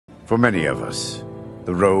For many of us,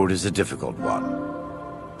 the road is a difficult one,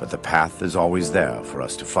 but the path is always there for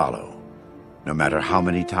us to follow, no matter how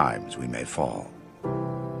many times we may fall.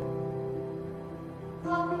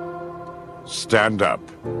 Stand up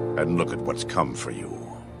and look at what's come for you.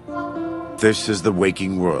 This is the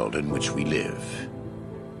waking world in which we live.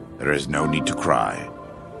 There is no need to cry,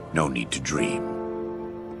 no need to dream.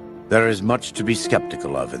 There is much to be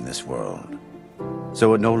skeptical of in this world,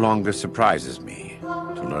 so it no longer surprises me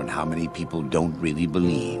to learn how many people don't really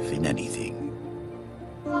believe in anything.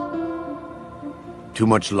 Too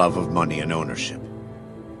much love of money and ownership,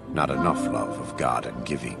 not enough love of God and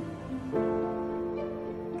giving.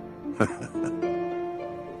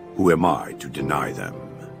 Who am I to deny them?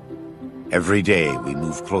 Every day we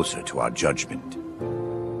move closer to our judgment.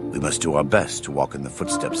 We must do our best to walk in the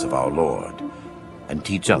footsteps of our Lord and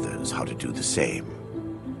teach others how to do the same.